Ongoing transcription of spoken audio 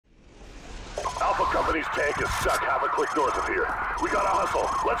Japanese tank is stuck half a click north of here. We gotta hustle.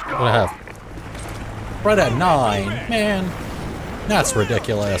 Let's go. What I have? Right at 9. Man, that's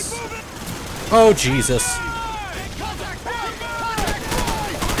ridiculous. Oh, Jesus.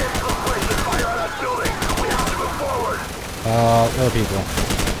 Other people.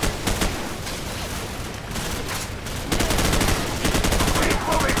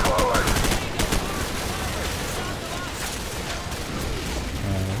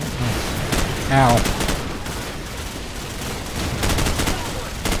 Ow.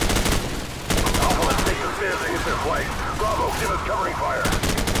 Alpha, let's take the stairs and hit their flank. Bravo, give us covering fire.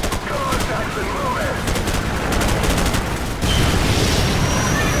 Come on, Jackson, move it.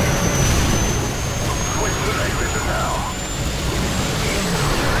 Switch to the night vision now.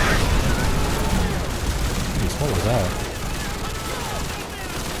 Jeez, what was that?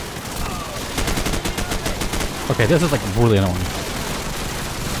 Okay, this is like really annoying.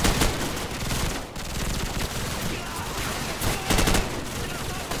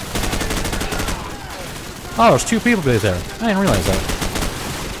 Oh, there's 2 people there. I didn't realize that.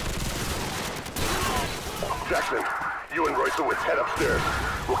 Jackson, you and Royce with head upstairs.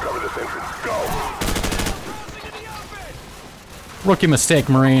 We'll cover this entrance. Go! Rookie mistake,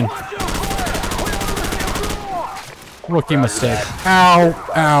 Marine. Rookie mistake. Ow,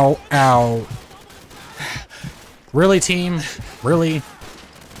 ow, ow. Really, team? Really?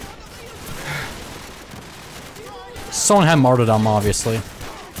 Someone had martyrdom, obviously.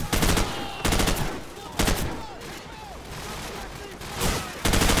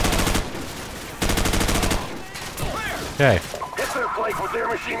 Okay. Hit their flank with their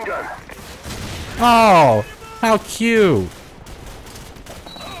machine gun. Oh, how cute.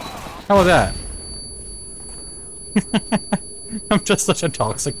 How about that? I'm just such a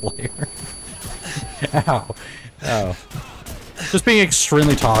toxic player. Ow. Oh. Just being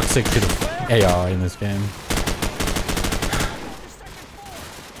extremely toxic to the AI in this game.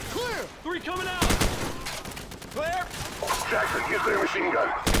 Clear! 3 coming out! Clear! Jackson, use their machine gun.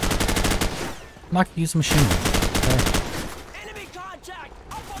 I'm not gonna use the machine gun. Okay. Enemy contact!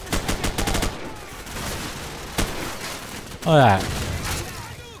 Up on the second Look at that.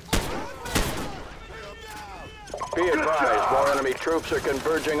 Be advised, more enemy troops are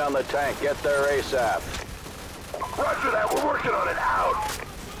converging on the tank. Get there ASAP. Roger that, we're working on it. Out.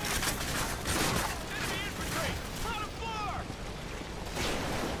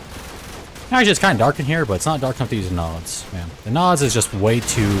 Actually, it's kind of dark in here, but it's not dark enough to use nods. Man, the nods is just way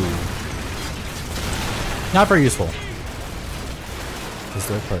too... not very useful. This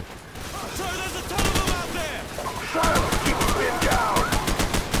is the part. Sir, there's a ton of them out there! Silence, keep the wind down.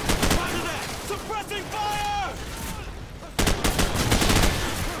 Roger that! Suppressing fire!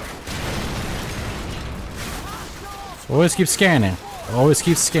 Always keep scanning. Always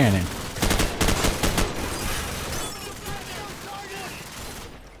keep scanning.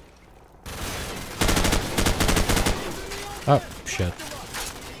 Oh, shit.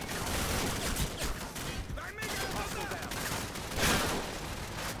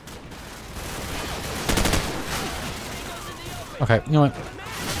 Okay, you know what?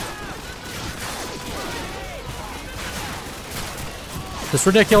 This is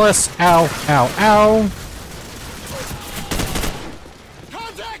ridiculous. Ow, ow, ow.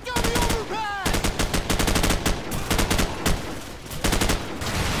 Contact on the overpass!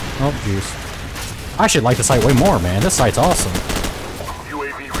 Oh, jeez. I should like the site way more, man. This site's awesome.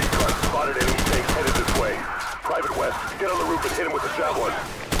 UAV recon spotted enemy tanks headed this way. Private West, get on the roof and hit him with the javelin.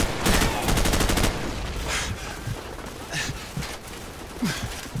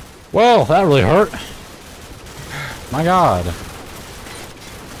 Whoa, that really hurt. My God.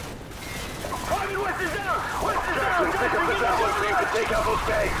 Private West is down! West is down! Pick up the javelin so you can take out those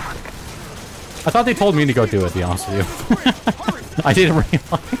tanks. I thought they told me to go do it, to be honest with you. I didn't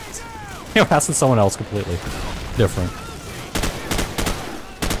realize. You know, asking someone else completely different.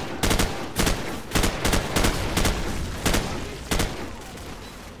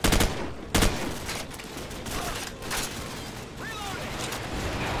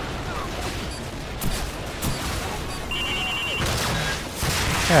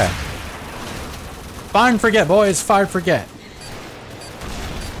 Okay. Fire and forget, boys. Fire and forget.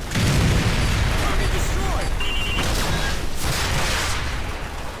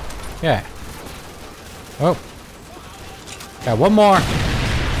 Yeah. Oh. Got one more.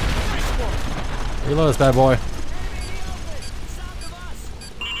 Reload this bad boy.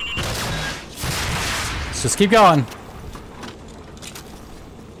 Let's just keep going.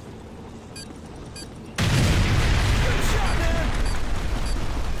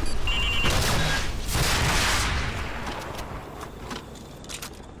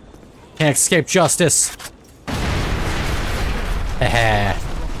 Can't escape justice. Heh.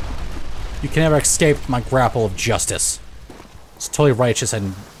 You can never escape my grapple of justice. It's totally righteous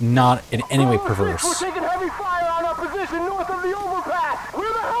and not in any way perverse. We're taking heavy fire on our position north of the overpass.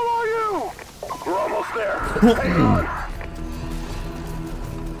 Where the hell are you? We're almost there. Hang on.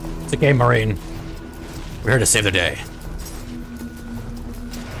 It's a game, Marine. We're here to save the day.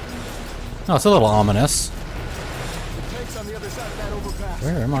 Oh, it's a little ominous. Tank's on the other side of that overpass.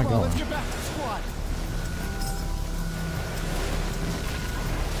 Where am I Come on, going? let's get back to the squad.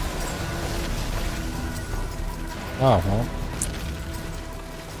 Oh, well.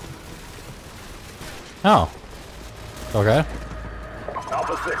 Oh. Okay.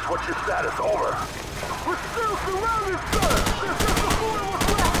 Alpha 6, what's your status? Over. We're still surrounded, sir. There's just a four of us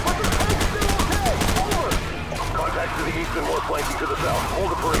left, but the tank's still okay. Over. Contact to the east and more flanking to the south. Hold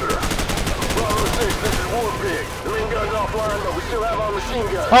the perimeter. Bravo 6, this is War Pig. The main gun's offline, but we still have our machine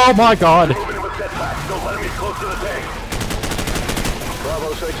guns. Oh my god! Moving with jetpacks. Don't let him get close to the tank.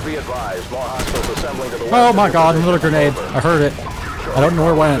 Bravo 6, be advised. More hostiles assembling to the west. Oh of my your god, position. another grenade. I heard it. I don't know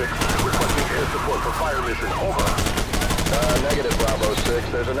where it went. Requesting air support for fire mission. Over. Negative, Bravo 6.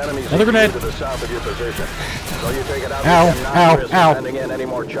 There's an enemy Another grenade. to the south of your position. So you take it out. Ow, we cannot ow, risk ow. sending in any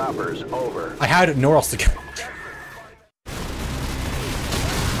more choppers. Over. I had nowhere else to go.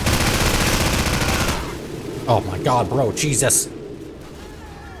 Oh my god, bro, Jesus.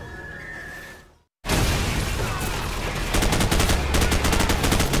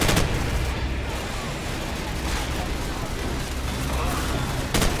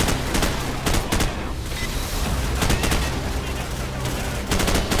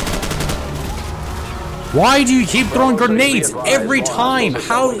 Why do you keep throwing grenades every time?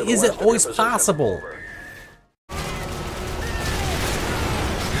 How is it always possible?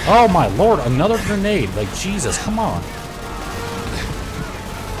 Oh my lord, another grenade. Like, Jesus, come on.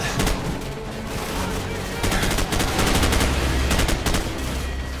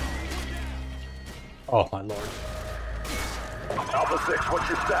 Oh my lord. Alpha 6, what's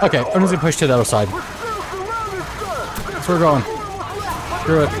your status? Okay, I'm just gonna push to the other side. We're still surrounded, sir. That's where we're going.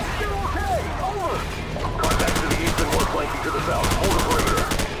 Screw it. Contact to the east and more flanking to the south. Hold the perimeter.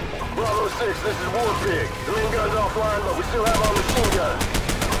 Bravo 6, this is War Pig. The main gun's offline, but we still have our machine guns.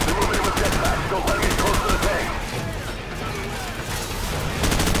 They're moving in with jetpacks. Don't let them get close to the tank.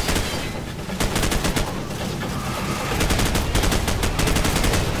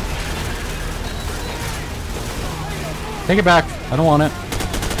 Take it back. I don't want it.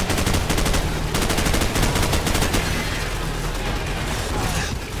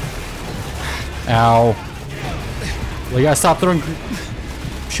 Ow. Well, you gotta stop throwing...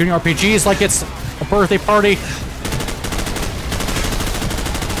 shooting RPGs like it's a birthday party.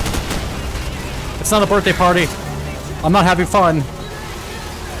 It's not a birthday party. I'm not having fun.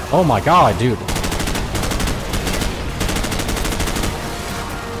 Oh my god, dude.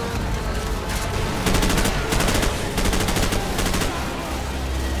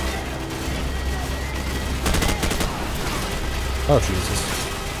 Oh, Jesus.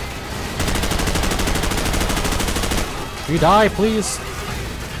 You die, please.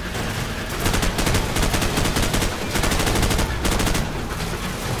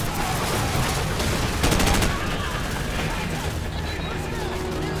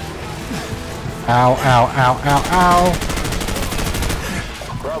 Ow, ow, ow, ow, ow.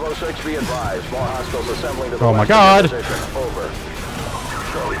 Bravo 6, be advised. More hostiles assembling to the Oh my west god. of your position. Over.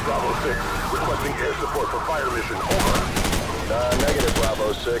 Charlie Bravo 6, requesting air support for fire mission. Over. Negative,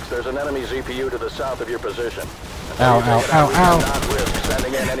 Bravo 6. There's an enemy ZPU to the south of your position. Ow, You take ow, it out, ow, we ow. cannot risk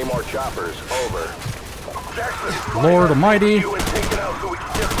sending in any more choppers. Over. Jackson, Lord almighty. you and take it out so we can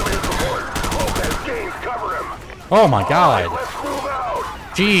get some air support. Lopez, Gaines, cover him. Oh my god. Let's move out.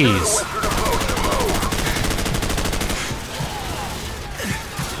 Jeez. Western approach and move.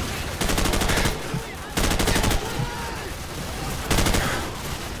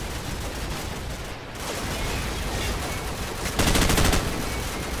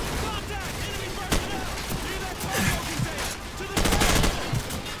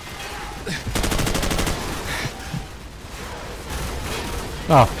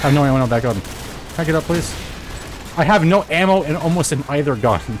 Oh, I have no ammo in that gun. Can I get up, please? I have no ammo in almost in either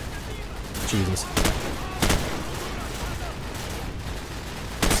gun. Jesus.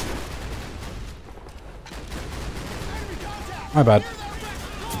 My bad.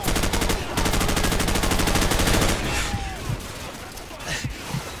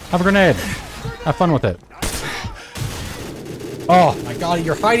 Have a grenade. Have fun with it. Oh my god,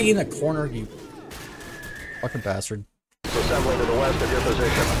 you're hiding in the corner, you fucking bastard. Assembling to the west of your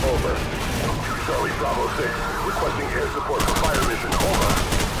position. Over. Charlie Bravo 6, requesting air support for fire mission. Over.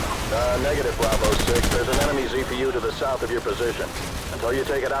 Negative, Bravo 6. There's an enemy ZPU to the south of your position. Until you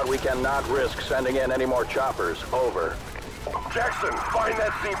take it out, we cannot risk sending in any more choppers. Over. Jackson, find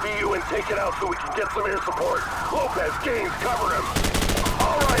that CPU and take it out so we can get some air support. Lopez, Gaines, cover him.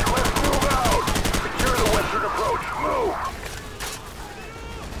 All right, let's move out. Secure the western approach. Move.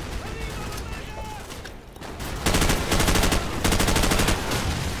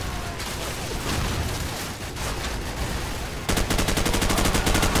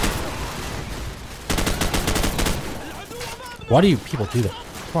 Why do you people do that?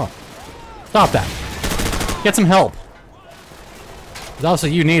 Come on. Stop that. Get some help. Also,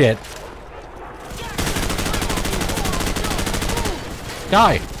 you need it.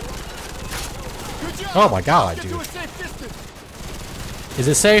 Die. Oh my god, dude. Is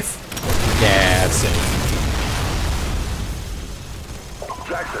it safe? Yeah, it's safe.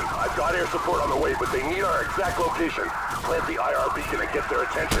 Jackson, I've got air support on the way, but they need our exact location. Plant the IR beacon and get their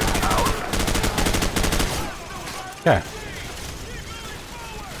attention. Out. Okay.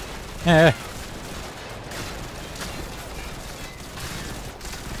 Eh.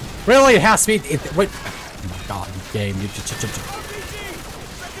 Really? It has to be. Wait. Oh my god, game.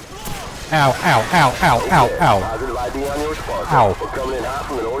 Ow, ow, ow, ow, ow, ow. Positive ID on your spark. Ow. We're coming in hot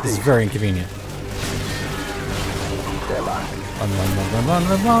from the northeast. This is very inconvenient. Stand by. Run, run, run, run, run,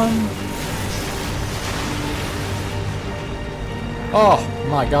 run, run. Oh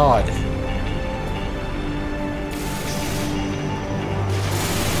my god.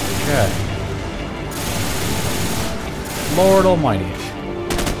 Okay. Lord Almighty.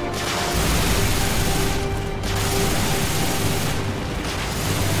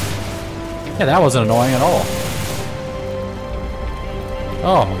 Yeah, that wasn't annoying at all.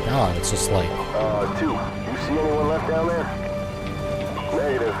 Oh my god, it's just like... 2. You see anyone left down there?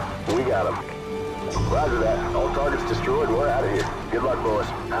 Negative. We got him. Roger that. All targets destroyed. We're out of here. Good luck, boys.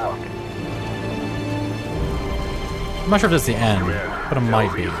 Out. I'm not sure if this is the end, but it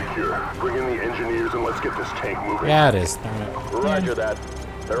might be. Secure. Bring in the engineers and let's get this tank moving. Yeah, it is. Roger that.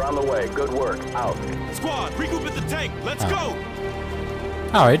 They're on the way. Good work. Out. Squad, regroup at the tank. Let's go.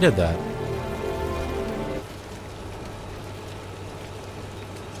 Oh, he did that.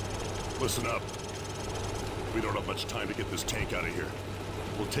 Listen up. We don't have much time to get this tank out of here.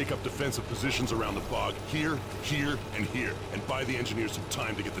 We'll take up defensive positions around the fog, here, here, and here, and buy the engineers some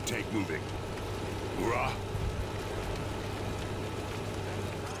time to get the tank moving. Hoorah!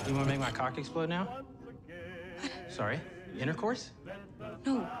 You want to make my cock explode now? Sorry? Intercourse?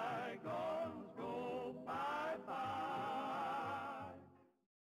 No.